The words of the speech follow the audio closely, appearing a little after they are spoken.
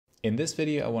In this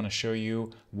video, I want to show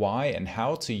you why and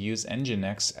how to use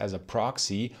Nginx as a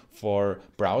proxy for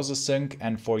Browsersync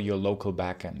and for your local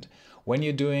backend. When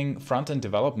you're doing front-end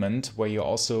development where you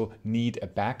also need a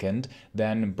backend,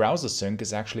 then Browsersync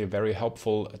is actually a very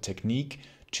helpful technique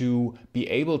to be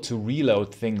able to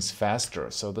reload things faster.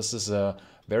 So this is a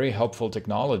very helpful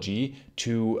technology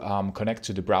to connect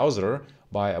to the browser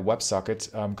by a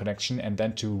WebSocket connection and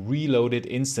then to reload it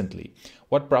instantly.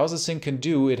 What Browsersync can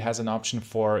do, it has an option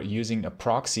for using a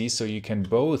proxy, so you can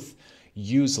both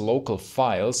use local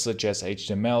files such as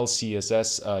HTML,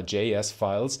 CSS, JS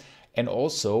files, and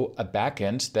also a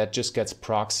backend that just gets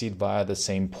proxied via the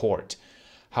same port.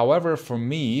 However, for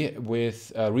me,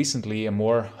 with recently a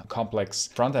more complex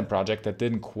front-end project that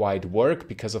didn't quite work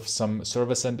because of some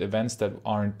server-sent events that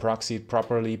aren't proxied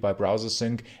properly by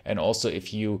Browsersync, and also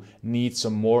if you need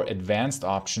some more advanced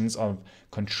options of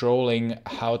controlling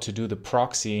how to do the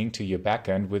proxying to your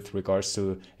backend with regards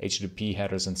to HTTP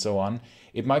headers and so on,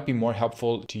 it might be more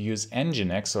helpful to use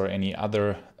Nginx or any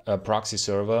other proxy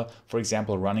server, for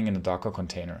example, running in a Docker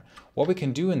container. What we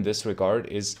can do in this regard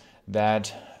is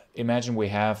that imagine we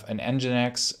have an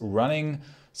Nginx running,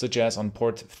 such as on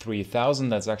port 3000,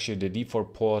 that's actually the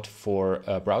default port for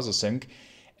Browsersync,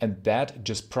 and that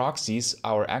just proxies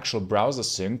our actual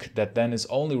Browsersync that then is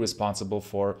only responsible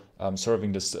for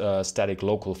serving the static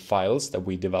local files that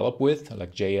we develop with,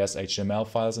 like JS, HTML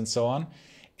files and so on,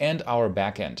 and our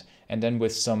backend. And then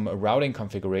with some routing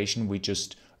configuration, we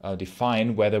just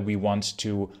define whether we want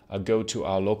to go to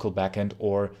our local backend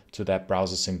or to that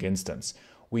Browsersync instance.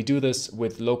 We do this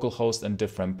with localhost and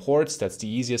different ports. That's the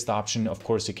easiest option. Of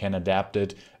course, you can adapt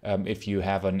it. If you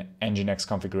have an Nginx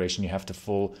configuration, you have the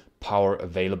full power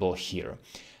available here.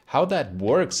 How that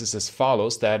works is as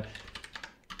follows, that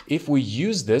if we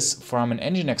use this from an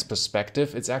Nginx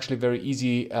perspective, it's actually very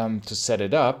easy to set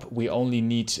it up. We only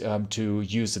need to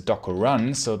use the Docker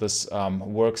run. So this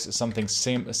works something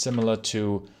similar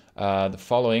to the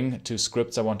following two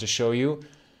scripts I want to show you.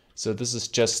 So this is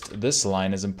just, this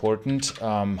line is important,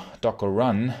 Docker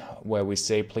run, where we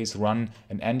say please run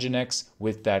an Nginx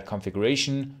with that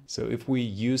configuration. So if we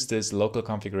use this local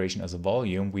configuration as a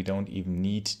volume, we don't even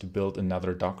need to build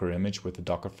another Docker image with a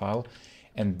Docker file.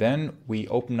 And then we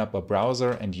open up a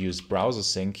browser and use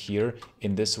Browsersync here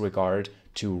in this regard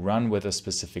to run with a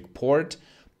specific port,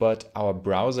 but our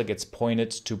browser gets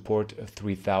pointed to port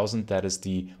 3000, that is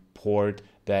the port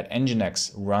that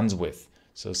Nginx runs with.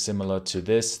 So similar to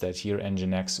this, that here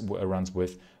Nginx runs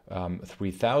with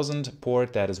 3000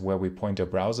 port, that is where we point our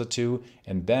browser to,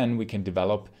 and then we can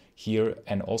develop here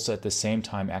and also at the same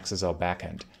time access our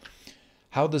backend.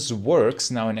 How this works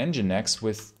now in Nginx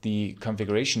with the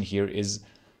configuration here is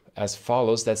as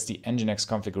follows. That's the Nginx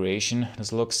configuration.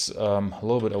 This looks a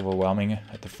little bit overwhelming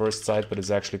at the first sight, but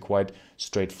it's actually quite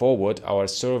straightforward. Our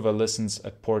server listens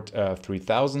at port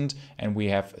 3000 and we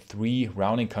have 3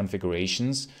 routing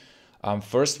configurations.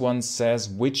 First one says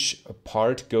which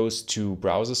part goes to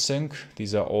Browsersync.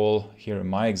 These are all here in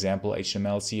my example,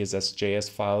 HTML, CSS, JS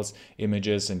files,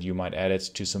 images, and you might add it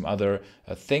to some other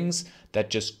things that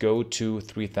just go to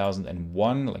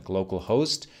 3001, like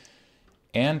localhost.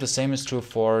 And the same is true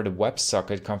for the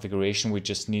WebSocket configuration. We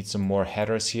just need some more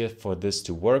headers here for this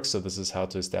to work. So this is how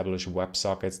to establish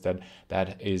WebSockets.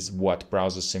 That is what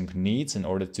Browsersync needs in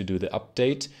order to do the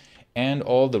update. And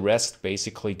all the rest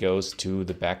basically goes to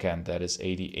the backend, that is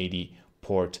 8080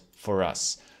 port for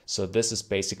us. So this is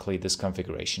basically this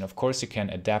configuration. Of course, you can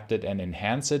adapt it and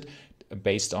enhance it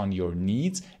based on your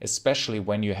needs, especially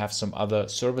when you have some other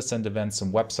server-sent events,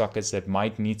 some WebSockets that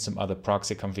might need some other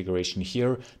proxy configuration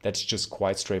here. That's just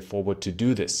quite straightforward to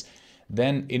do this.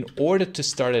 Then in order to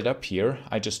start it up here,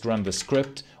 I just run the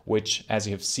script, which as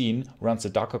you have seen, runs a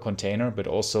Docker container, but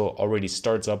also already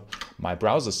starts up my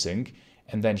Browsersync.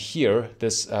 And then here,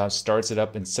 this starts it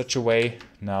up in such a way,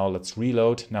 now let's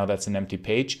reload, now that's an empty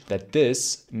page, that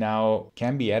this now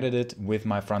can be edited with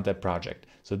my front-end project.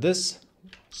 So this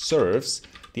serves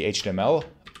the HTML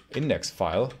index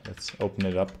file. Let's open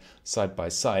it up side by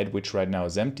side, which right now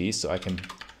is empty. So I can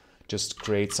just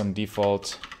create some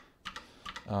default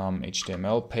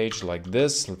HTML page like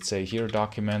this. Let's say here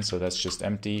document, so that's just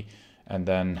empty. And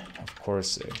then of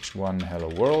course h1 hello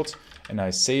world, and I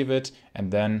save it, and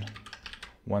then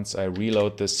once I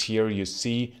reload this here, you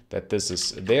see that this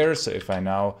is there. So if I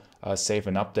now save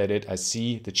and update it, I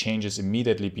see the changes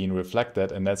immediately being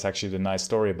reflected. And that's actually the nice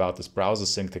story about this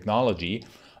Browsersync technology.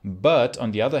 But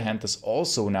on the other hand, this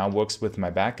also now works with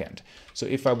my backend. So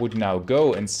if I would now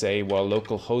go and say, well,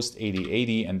 localhost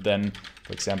 8080, and then,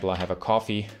 for example, I have a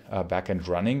coffee backend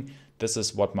running, this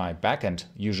is what my backend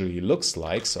usually looks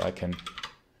like. So I can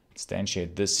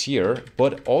instantiate this here,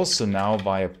 but also now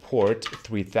via port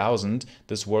 3000,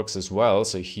 this works as well.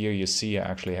 So here you see I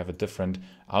actually have a different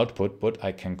output, but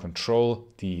I can control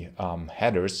the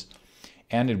headers,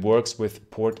 and it works with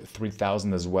port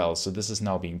 3000 as well. So this is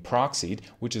now being proxied,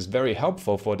 which is very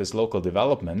helpful for this local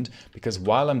development, because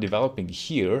while I'm developing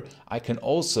here, I can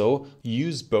also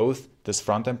use both this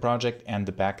front-end project and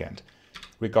the backend,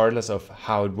 regardless of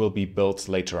how it will be built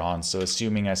later on. So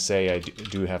assuming I say I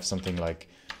do have something like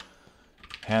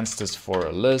enhance this for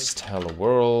a list, hello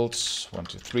world, 1,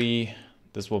 2, 3,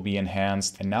 this will be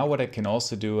enhanced. And now what I can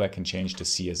also do, I can change the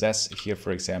CSS. Here,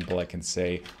 for example, I can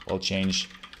say, I'll change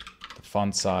the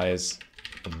font size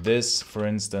of this, for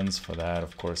instance. For that,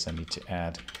 of course, I need to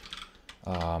add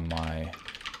my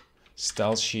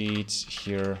style sheet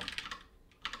here.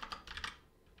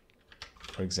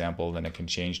 For example, then I can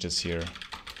change this here,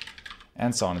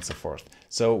 and so on and so forth.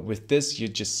 So with this, you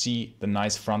just see the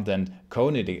nice front-end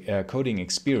coding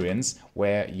experience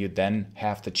where you then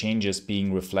have the changes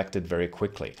being reflected very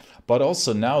quickly. But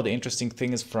also now the interesting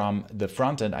thing is from the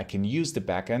front-end, I can use the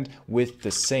backend with the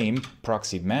same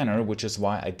proxied manner, which is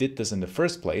why I did this in the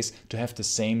first place, to have the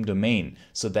same domain.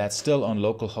 So that still on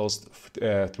localhost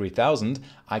 3000,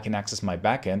 I can access my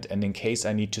backend, and in case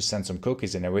I need to send some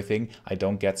cookies and everything, I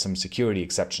don't get some security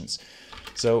exceptions.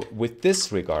 So with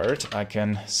this regard, I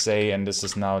can say, and this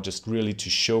is now just really to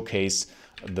showcase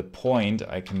the point,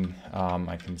 I can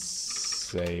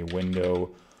say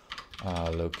window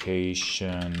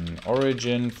location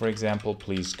origin, for example,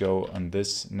 please go on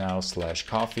this now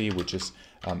 /coffee, which is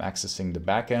accessing the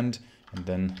backend. And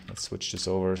then let's switch this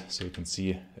over so you can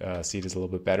see this a little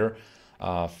bit better.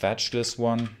 Fetch this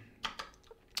one,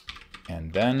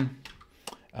 and then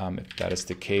if that is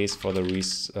the case for the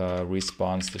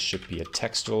response, this should be a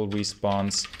textual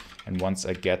response. And once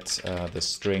I get the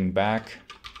string back,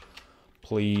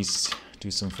 please do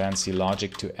some fancy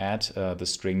logic to add the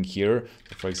string here.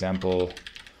 So for example,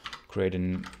 create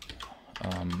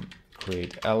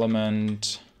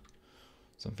element,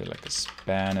 something like a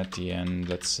span at the end,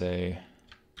 let's say.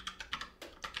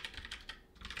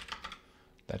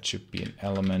 That should be an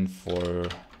element for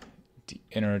the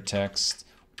inner text.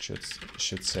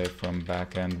 Should say from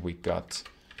backend we got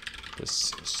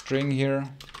this string here,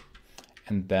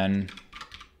 and then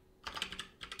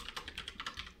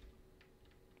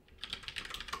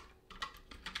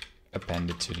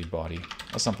append it to the body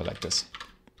or something like this.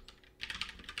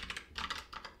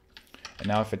 And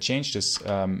now if I change this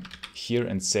here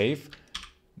and save,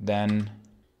 then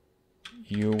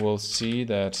you will see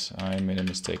that I made a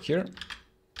mistake here,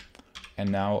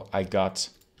 and now I got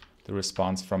the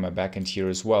response from a backend here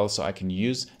as well. So I can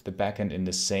use the backend in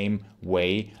the same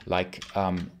way like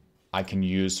I can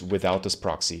use without this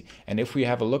proxy. And if we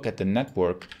have a look at the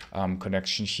network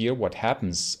connection here, what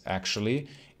happens actually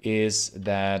is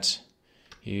that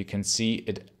you can see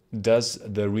it does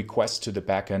the request to the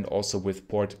backend also with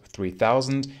port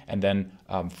 3000, and then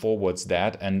forwards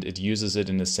that, and it uses it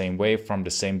in the same way from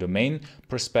the same domain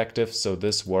perspective. So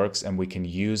this works, and we can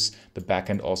use the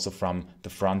backend also from the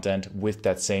front end with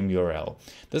that same URL.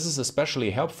 This is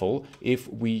especially helpful if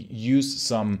we use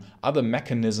some other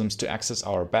mechanisms to access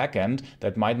our backend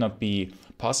that might not be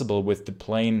possible with the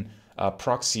plain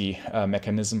proxy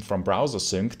mechanism from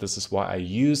Browsersync. This is why I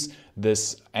use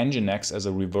this Nginx as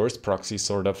a reverse proxy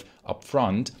sort of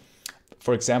upfront.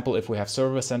 For example, if we have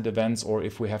server-sent events, or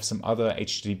if we have some other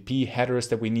HTTP headers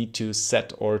that we need to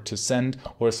set or to send,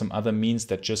 or some other means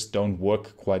that just don't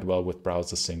work quite well with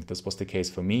Browsersync. This was the case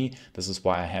for me. This is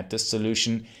why I had this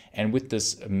solution. And with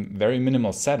this very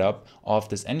minimal setup of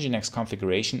this Nginx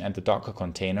configuration and the Docker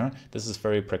container, this is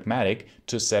very pragmatic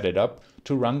to set it up,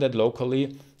 to run that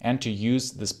locally, and to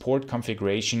use this port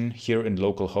configuration here in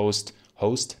localhost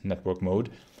host network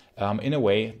mode in a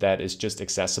way that is just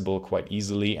accessible quite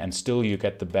easily, and still you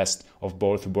get the best of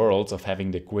both worlds of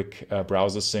having the quick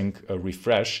Browsersync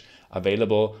refresh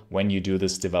available when you do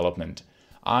this development.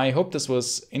 I hope this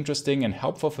was interesting and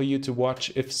helpful for you to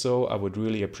watch. If so, I would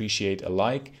really appreciate a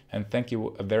like, and thank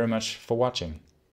you very much for watching.